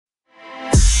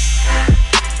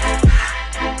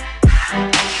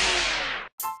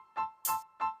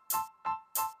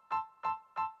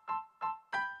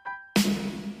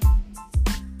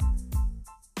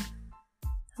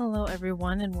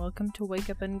everyone, and welcome to Wake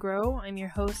Up and Grow. I'm your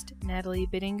host, Natalie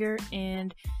Bittinger,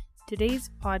 and today's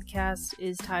podcast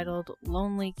is titled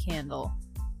Lonely Candle.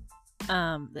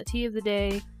 The tea of the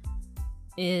day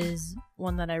is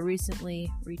one that I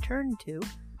recently returned to.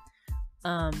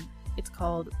 It's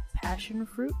called Passion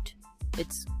Fruit.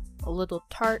 It's a little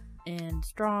tart and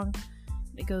strong.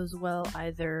 It goes well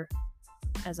either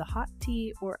as a hot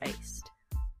tea or iced.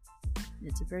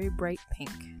 It's a very bright pink.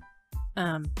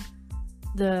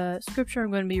 The scripture I'm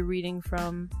going to be reading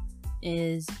from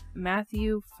is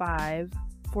Matthew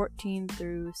 5:14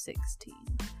 through 16.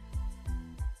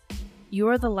 You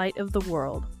are the light of the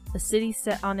world. A city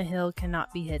set on a hill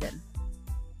cannot be hidden.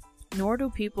 Nor do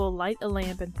people light a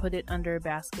lamp and put it under a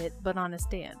basket, but on a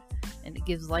stand, and it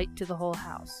gives light to the whole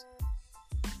house.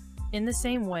 In the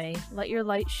same way, let your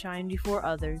light shine before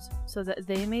others, so that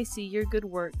they may see your good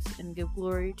works and give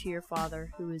glory to your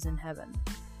Father who is in heaven.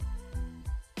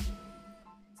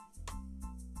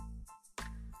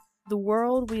 The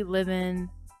world we live in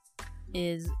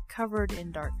is covered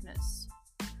in darkness,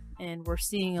 and we're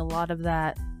seeing a lot of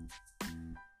that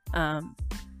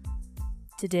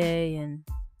today, and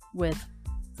with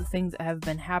the things that have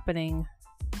been happening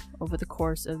over the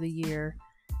course of the year.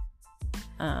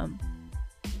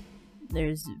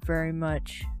 There's very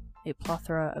much a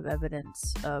plethora of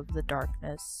evidence of the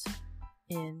darkness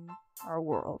in our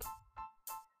world.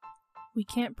 We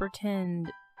can't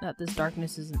pretend that this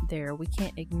darkness isn't there. We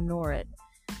can't ignore it.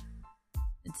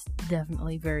 It's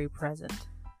definitely very present.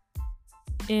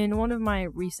 In one of my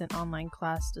recent online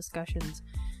class discussions,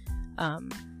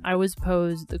 I was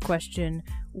posed the question,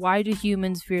 why do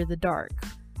humans fear the dark?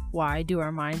 Why do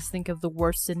our minds think of the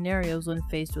worst scenarios when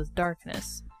faced with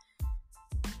darkness?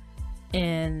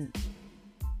 And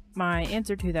my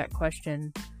answer to that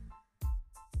question,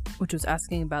 which was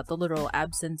asking about the literal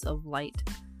absence of light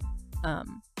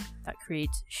that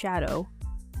creates shadow,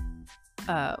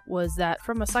 was that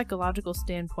from a psychological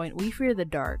standpoint, we fear the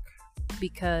dark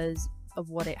because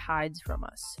of what it hides from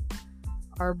us.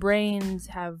 Our brains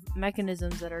have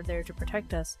mechanisms that are there to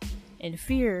protect us, and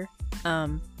fear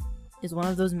is one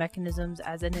of those mechanisms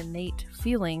as an innate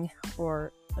feeling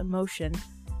or emotion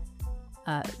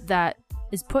that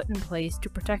is put in place to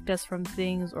protect us from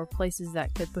things or places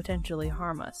that could potentially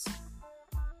harm us.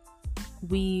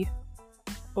 We,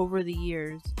 over the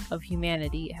years of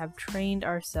humanity, have trained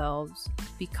ourselves to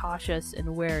be cautious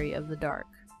and wary of the dark.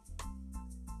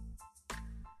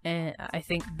 And I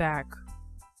think back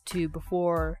to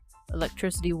before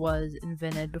electricity was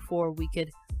invented, before we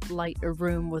could light a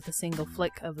room with a single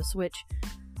flick of a switch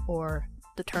or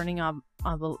the turning on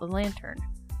of a lantern.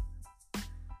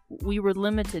 We were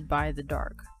limited by the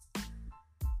dark.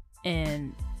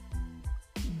 And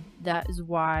that is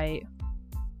why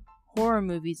horror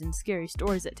movies and scary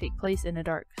stories that take place in a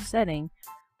dark setting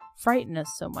frighten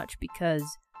us so much,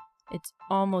 because it's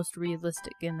almost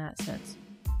realistic in that sense.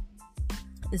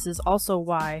 This is also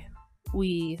why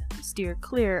we steer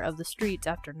clear of the streets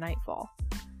after nightfall.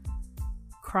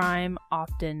 Crime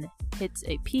often hits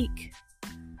a peak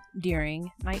during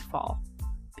nightfall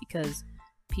because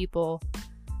people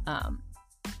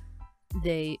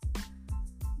they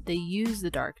use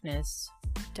the darkness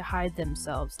to hide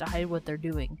themselves, to hide what they're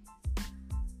doing.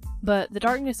 But the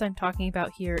darkness I'm talking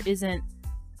about here isn't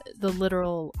the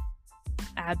literal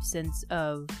absence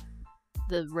of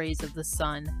the rays of the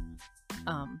sun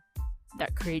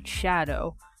that creates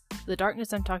shadow. The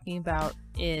darkness I'm talking about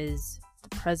is the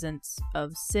presence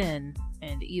of sin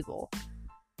and evil.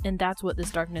 And that's what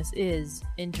this darkness is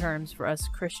in terms for us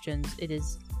Christians. It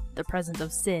is the presence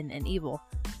of sin and evil.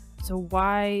 So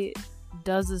why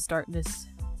does this darkness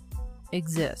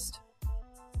exist?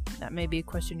 That may be a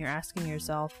question you're asking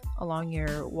yourself along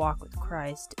your walk with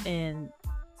Christ. And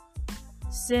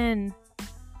sin,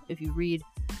 if you read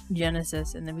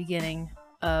Genesis in the beginning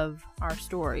of our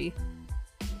story,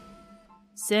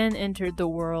 sin entered the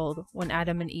world when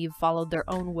Adam and Eve followed their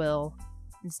own will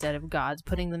instead of God's,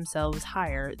 putting themselves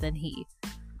higher than He.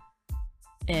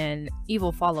 And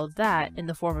evil followed that in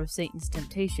the form of Satan's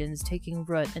temptations, taking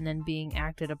root and then being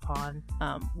acted upon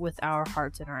with our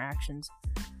hearts and our actions.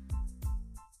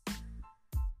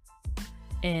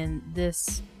 And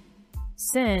this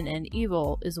sin and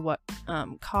evil is what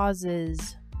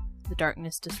causes the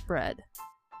darkness to spread.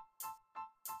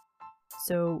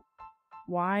 So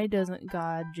why doesn't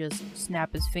God just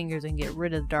snap His fingers and get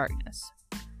rid of the darkness?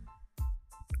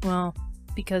 Well,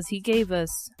 because He gave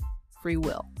us free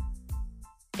will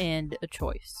and a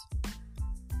choice.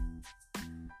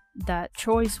 That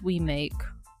choice we make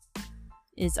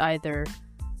is either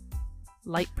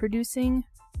light producing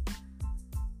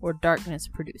or darkness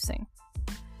producing.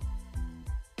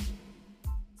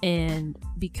 And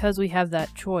because we have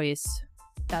that choice,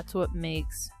 that's what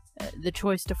makes the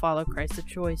choice to follow Christ, the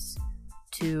choice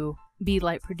to be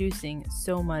light producing,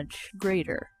 so much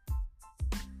greater.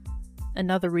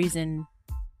 Another reason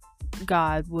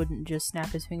God wouldn't just snap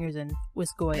his fingers and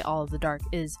whisk away all of the dark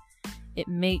is it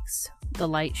makes the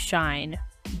light shine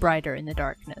brighter in the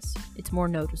darkness. It's more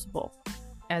noticeable.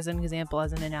 As an example,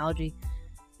 as an analogy,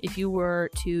 if you were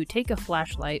to take a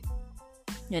flashlight,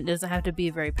 it doesn't have to be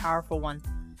a very powerful one,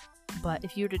 but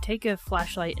if you were to take a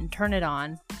flashlight and turn it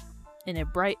on in a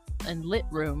bright and lit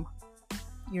room,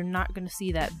 you're not going to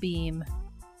see that beam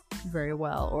very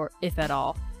well, or if at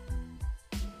all.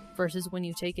 Versus when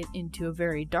you take it into a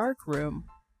very dark room,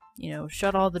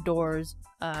 shut all the doors,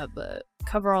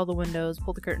 cover all the windows,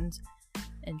 pull the curtains,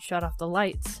 and shut off the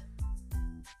lights,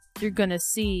 you're going to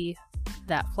see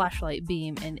that flashlight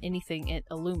beam and anything it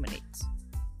illuminates.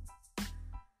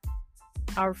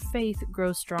 Our faith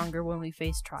grows stronger when we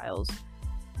face trials,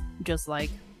 just like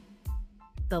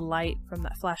the light from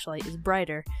that flashlight is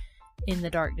brighter in the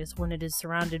darkness when it is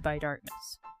surrounded by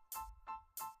darkness.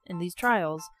 And these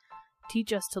trials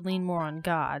teach us to lean more on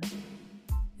God,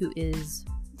 who is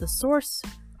the source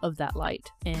of that light,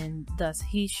 and thus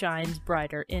he shines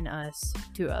brighter in us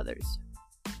to others.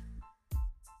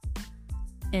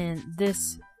 And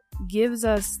this gives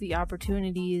us the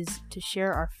opportunities to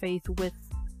share our faith with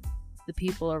the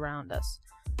people around us.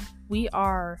 We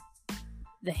are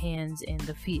the hands and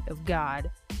the feet of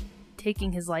God,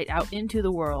 taking his light out into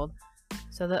the world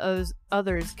so that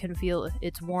others can feel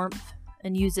its warmth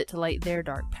and use it to light their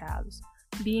dark paths.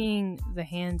 Being the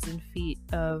hands and feet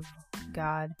of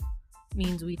God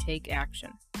means we take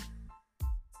action.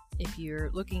 If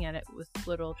you're looking at it with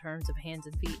literal terms of hands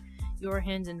and feet, your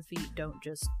hands and feet don't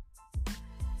just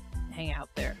hang out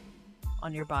there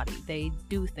on your body. They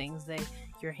do things.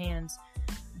 Your hands,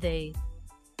 they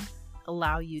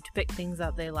allow you to pick things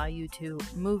up. They allow you to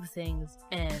move things,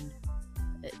 and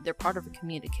they're part of a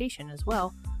communication as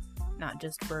well, not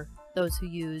just for those who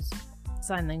use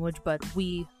sign language, but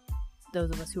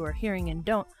those of us who are hearing and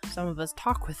don't. Some of us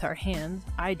talk with our hands.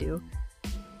 I do.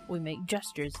 We make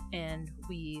gestures and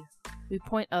we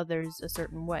point others a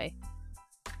certain way.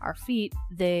 Our feet,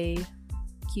 they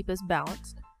keep us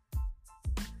balanced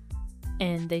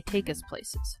and they take us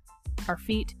places. Our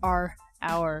feet are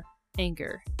our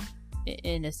anchor,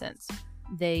 in a sense.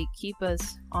 They keep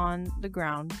us on the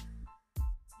ground,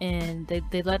 and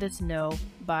they let us know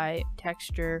by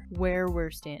texture where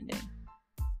we're standing.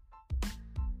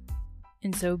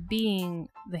 And so being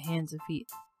the hands and feet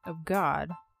of God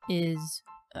is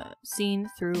seen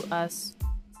through us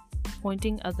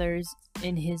pointing others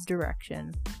in his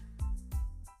direction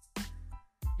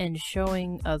and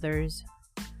showing others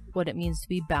what it means to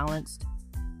be balanced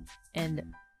and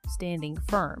standing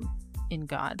firm in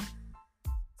God.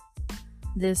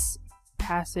 This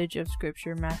passage of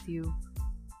scripture, Matthew,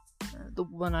 the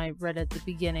one I read at the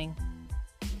beginning,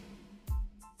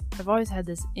 I've always had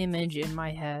this image in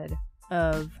my head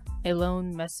of a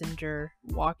lone messenger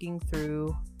walking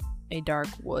through a dark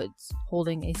woods,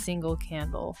 holding a single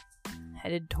candle,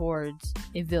 headed towards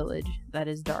a village that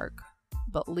is dark,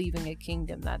 but leaving a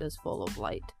kingdom that is full of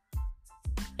light.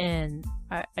 And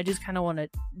I just kind of want to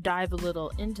dive a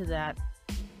little into that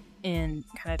and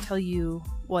kind of tell you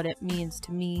what it means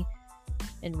to me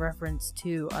in reference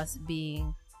to us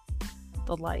being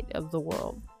the light of the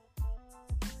world.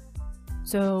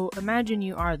 So imagine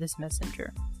you are this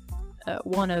messenger,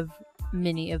 one of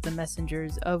many of the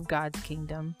messengers of God's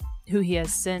kingdom, who he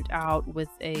has sent out with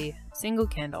a single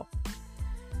candle.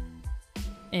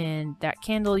 And that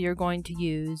candle you're going to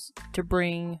use to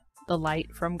bring the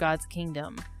light from God's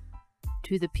kingdom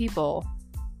to the people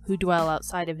who dwell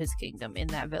outside of his kingdom in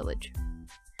that village.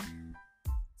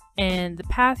 And the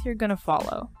path you're going to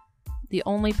follow, the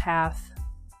only path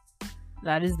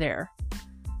that is there,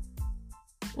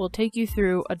 will take you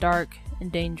through a dark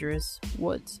and dangerous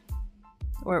woods,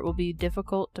 where it will be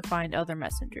difficult to find other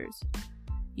messengers.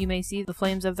 You may see the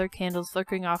flames of their candles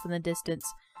flickering off in the distance,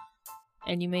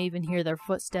 and you may even hear their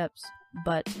footsteps,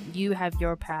 but you have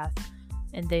your path,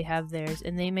 and they have theirs,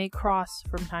 and they may cross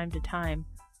from time to time,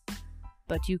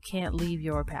 but you can't leave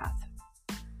your path.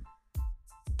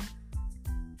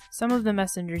 Some of the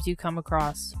messengers you come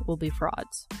across will be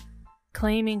frauds,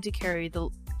 claiming to carry the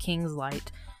king's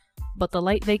light, but the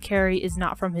light they carry is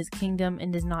not from his kingdom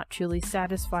and does not truly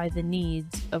satisfy the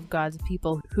needs of God's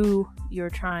people who you're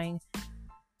trying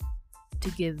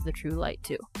to give the true light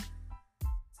to.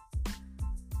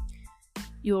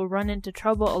 You will run into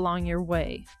trouble along your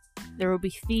way. There will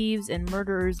be thieves and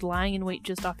murderers lying in wait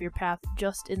just off your path,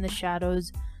 just in the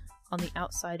shadows on the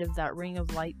outside of that ring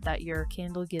of light that your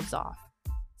candle gives off.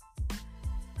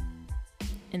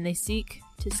 and they seek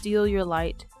to steal your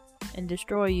light and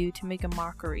destroy you to make a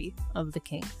mockery of the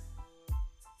King.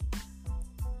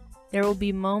 There will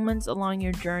be moments along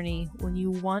your journey when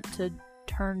you want to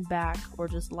turn back or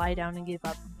just lie down and give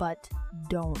up, but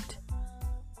don't.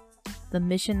 The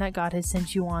mission that God has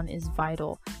sent you on is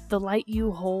vital. The light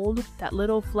you hold, that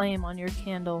little flame on your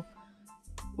candle,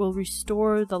 will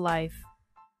restore the life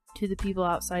to the people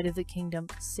outside of the kingdom,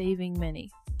 saving many.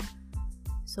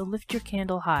 So lift your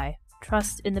candle high.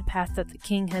 Trust in the path that the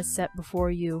King has set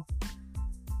before you.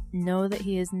 Know that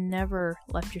He has never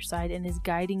left your side and is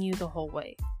guiding you the whole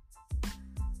way.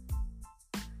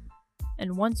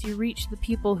 And once you reach the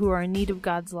people who are in need of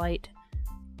God's light,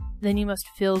 then you must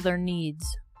fill their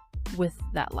needs with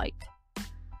that light.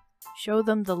 Show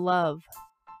them the love,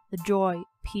 the joy,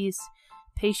 peace,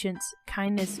 patience,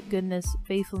 kindness, goodness,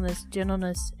 faithfulness,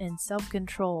 gentleness, and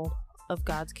self-control of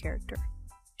God's character.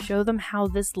 Show them how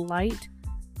this light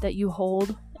that you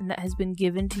hold and that has been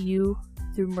given to you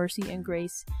through mercy and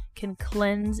grace can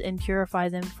cleanse and purify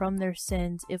them from their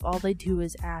sins if all they do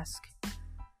is ask.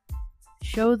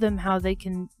 Show them how they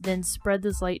can then spread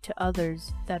this light to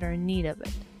others that are in need of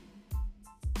it.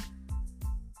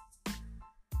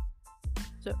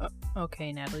 So,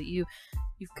 okay, Natalie,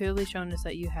 you've clearly shown us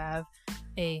that you have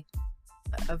a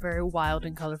very wild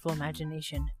and colorful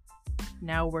imagination.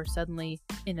 Now we're suddenly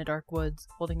in a dark woods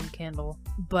holding a candle.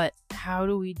 But how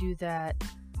do we do that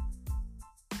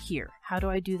here? How do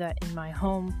I do that in my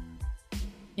home,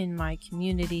 in my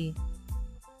community,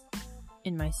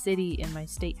 in my city, in my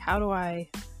state? How do I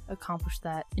accomplish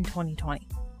that in 2020?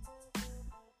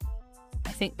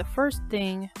 I think the first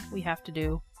thing we have to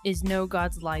do is know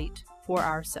God's light for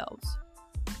ourselves.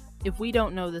 If we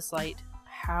don't know this light,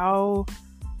 how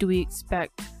do we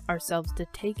expect ourselves to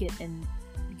take it and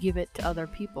give it to other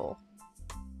people?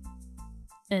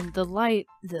 And the light,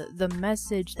 the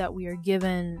message that we are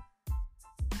given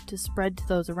to spread to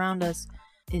those around us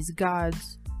is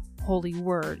God's holy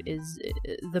word, is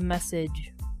the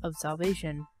message of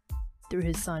salvation through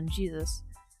His Son, Jesus.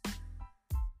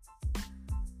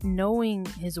 Knowing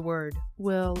His word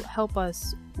will help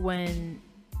us when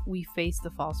we face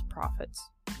the false prophets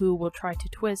who will try to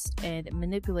twist and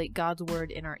manipulate God's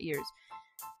word in our ears.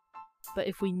 But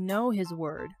if we know His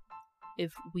word,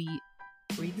 if we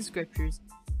read the scriptures,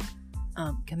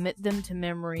 commit them to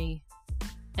memory,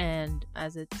 and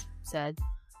as it's said,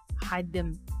 hide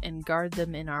them and guard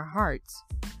them in our hearts,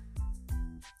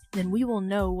 then we will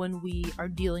know when we are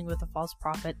dealing with a false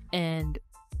prophet, and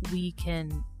we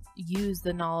can use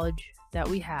the knowledge that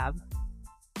we have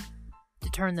to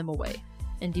turn them away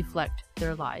and deflect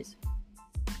their lies.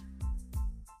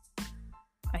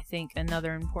 I think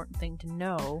another important thing to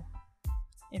know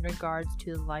in regards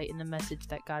to the light and the message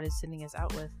that God is sending us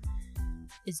out with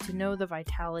is to know the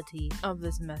vitality of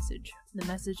this message, the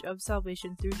message of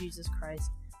salvation through Jesus Christ.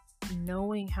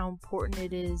 Knowing how important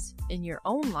it is in your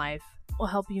own life will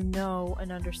help you know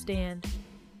and understand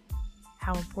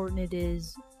how important it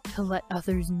is to let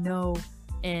others know,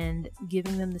 and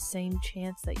giving them the same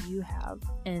chance that you have.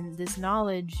 And this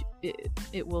knowledge,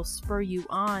 it will spur you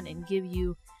on and give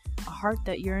you a heart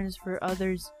that yearns for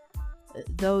others,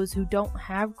 those who don't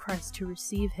have Christ, to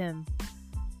receive Him.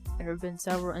 There have been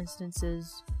several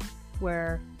instances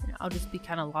where I'll just be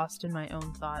kind of lost in my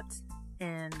own thoughts,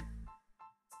 and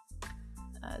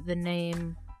the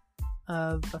name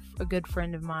of a good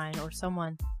friend of mine or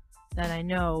someone that I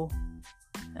know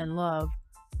and love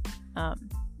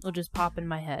will just pop in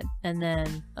my head, and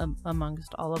then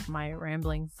amongst all of my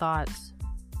rambling thoughts,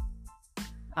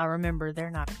 I'll remember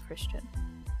they're not a Christian,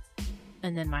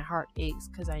 and then my heart aches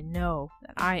because I know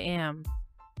that I am.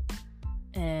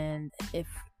 And if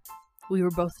we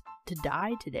were both to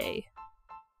die today,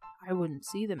 I wouldn't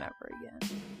see them ever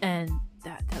again, and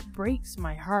that breaks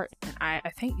my heart. And I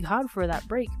thank God for that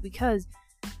break, because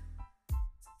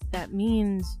that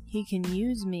means He can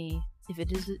use me, if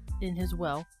it is in His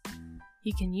will.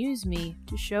 He can use me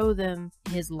to show them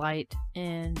His light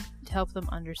and to help them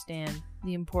understand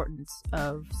the importance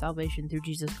of salvation through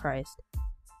Jesus Christ.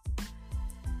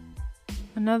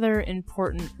 Another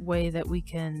important way that we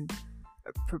can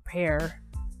prepare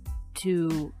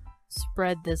to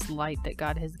spread this light that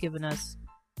God has given us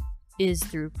is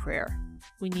through prayer.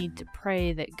 We need to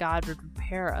pray that God would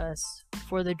prepare us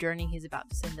for the journey He's about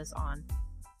to send us on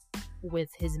with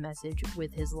His message,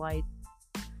 with His light.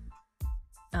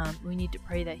 We need to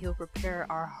pray that He'll prepare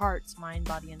our hearts, mind,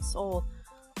 body, and soul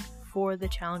for the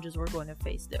challenges we're going to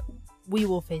face. That we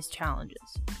will face challenges.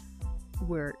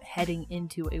 We're heading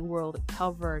into a world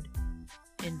covered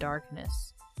in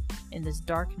darkness. In this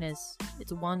darkness,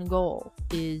 its one goal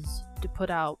is to put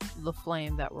out the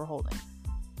flame that we're holding.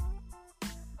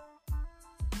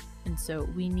 And so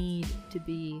we need to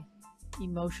be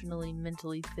emotionally,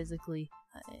 mentally, physically,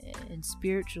 and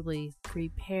spiritually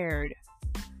prepared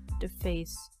to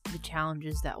face the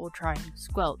challenges that will try and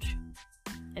squelch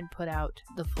and put out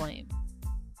the flame.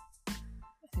 I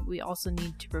think we also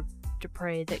need to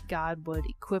pray that God would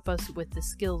equip us with the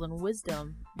skills and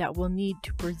wisdom that we'll need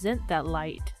to present that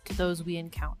light to those we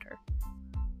encounter.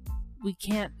 We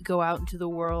can't go out into the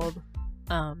world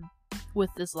with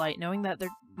this light knowing that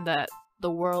the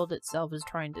world itself is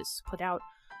trying to put out.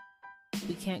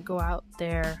 We can't go out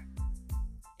there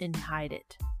and hide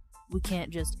it. We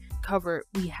can't just cover it.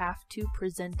 We have to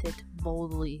present it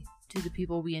boldly to the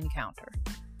people we encounter.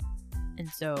 And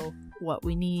so what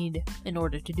we need in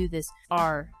order to do this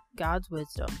are God's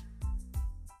wisdom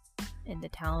and the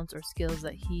talents or skills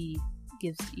that He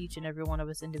gives to each and every one of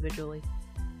us individually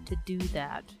to do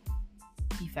that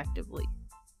effectively.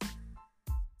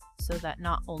 So that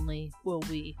not only will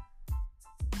we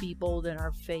be bold in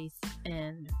our faith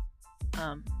and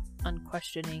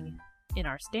unquestioning in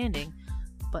our standing,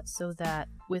 but so that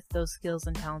with those skills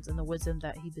and talents and the wisdom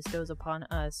that He bestows upon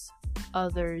us,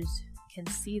 others can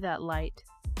see that light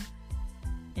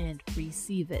and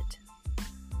receive it.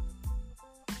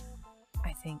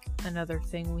 I think another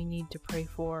thing we need to pray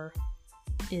for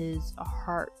is a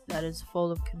heart that is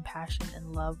full of compassion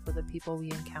and love for the people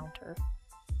we encounter.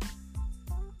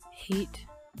 Hate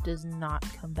does not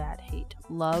combat hate.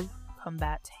 Love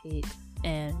combats hate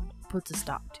and puts a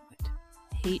stop to it.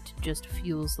 Hate just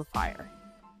fuels the fire.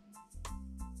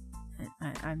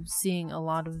 And I'm seeing a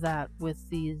lot of that with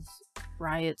these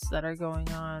riots that are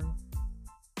going on.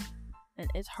 And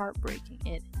it's heartbreaking.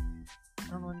 I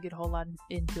don't want to get a whole lot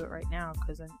into it right now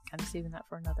because I'm kind of saving that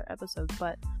for another episode.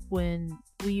 But when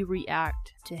we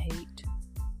react to hate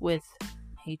with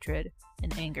hatred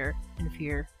and anger and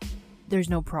fear, there's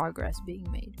no progress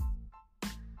being made.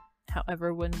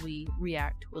 However, when we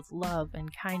react with love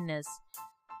and kindness,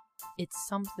 it's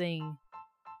something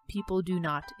people do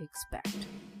not expect.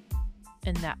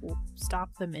 And that will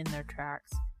stop them in their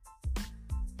tracks.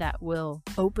 That will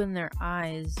open their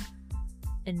eyes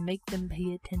and make them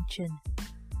pay attention.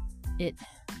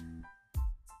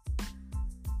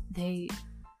 They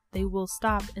will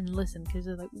stop and listen because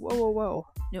they're like, whoa.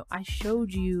 No, I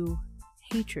showed you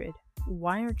hatred.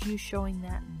 Why aren't you showing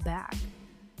that back?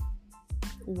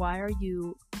 Why are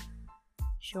you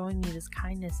showing me this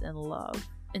kindness and love?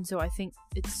 And so I think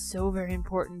it's so very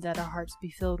important that our hearts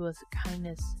be filled with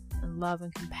kindness and love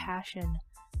and compassion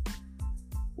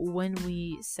when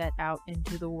we set out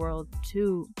into the world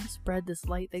to spread this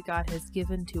light that God has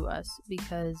given to us,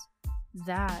 because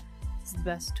that is the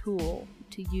best tool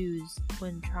to use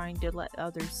when trying to let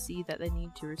others see that they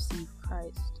need to receive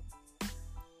Christ.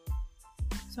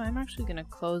 So I'm actually going to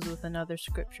close with another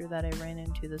scripture that I ran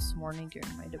into this morning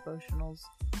during my devotionals.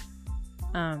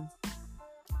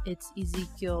 It's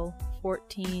Ezekiel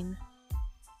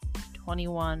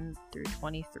 14:21 through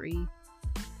 23.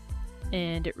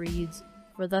 And it reads,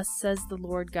 "For thus says the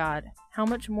Lord God, how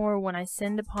much more when I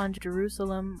send upon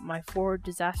Jerusalem my 4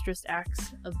 disastrous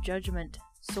acts of judgment,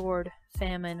 sword,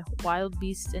 famine, wild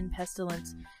beasts, and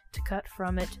pestilence, to cut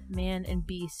from it man and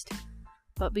beast.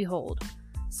 But behold,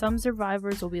 some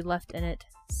survivors will be left in it,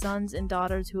 sons and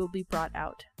daughters who will be brought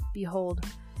out. Behold,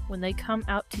 when they come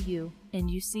out to you, and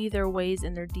you see their ways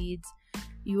and their deeds,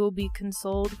 you will be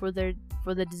consoled for the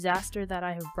disaster that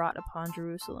I have brought upon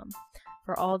Jerusalem,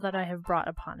 for all that I have brought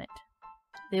upon it.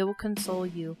 They will console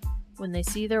you when they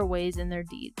see their ways and their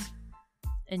deeds,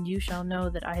 and you shall know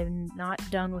that I have not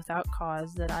done without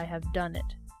cause, that I have done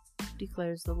it,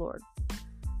 declares the Lord."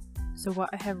 So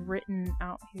what I have written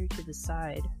out here to the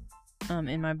side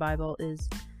in my Bible is,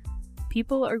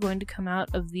 people are going to come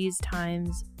out of these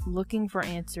times looking for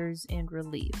answers and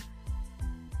relief.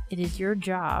 It is your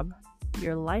job,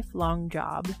 your lifelong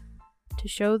job, to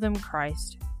show them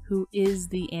Christ, who is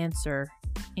the answer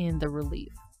and the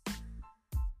relief.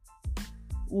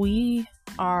 We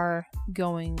are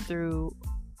going through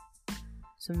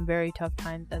some very tough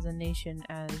times as a nation,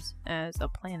 as a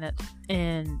planet,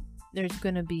 and there's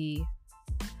going to be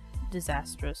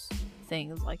disastrous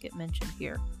things like it mentioned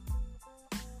here.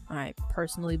 I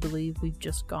personally believe we've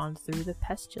just gone through the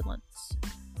pestilence,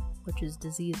 which is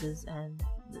diseases and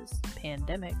this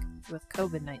pandemic with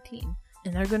COVID-19.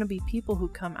 And there are going to be people who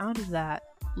come out of that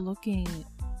looking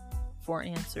for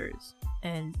answers.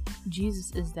 And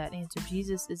Jesus is that answer.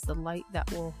 Jesus is the light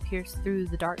that will pierce through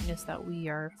the darkness that we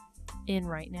are in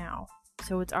right now.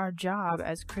 So it's our job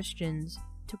as Christians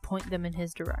to point them in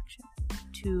His direction,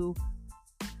 to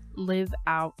live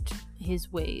out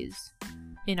His ways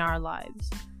in our lives.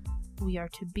 We are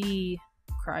to be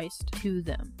Christ to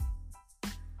them.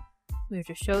 We are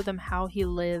to show them how he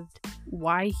lived,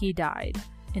 why he died,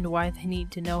 and why they need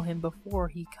to know him before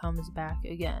he comes back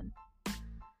again.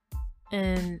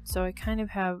 And so I kind of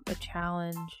have a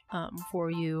challenge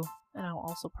for you, and I'll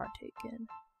also partake in,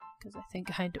 because I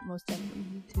think I most definitely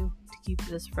need to keep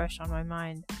this fresh on my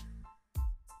mind.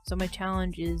 So my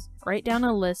challenge is write down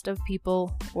a list of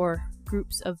people or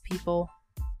groups of people,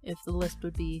 if the list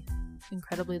would be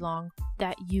incredibly long,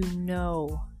 that you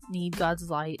know need God's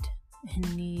light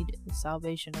and need the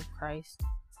salvation of Christ,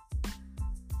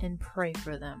 and pray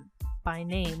for them by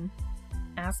name,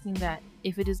 asking that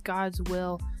if it is God's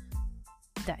will,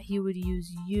 that he would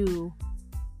use you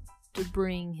to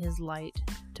bring his light,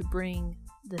 to bring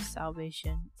this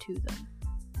salvation to them.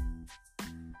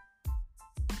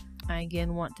 I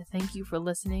again want to thank you for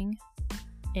listening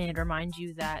and remind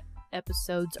you that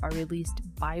episodes are released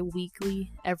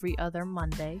bi-weekly every other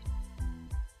Monday.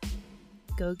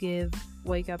 Go give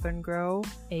Wake Up and Grow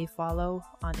a follow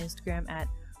on Instagram at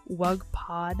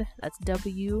WUGPod, that's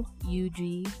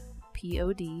WUGPOD,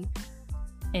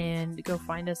 and go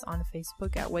find us on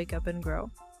Facebook at Wake Up and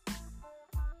Grow.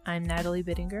 I'm Natalie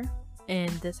Bittinger, and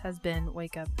this has been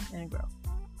Wake Up and Grow.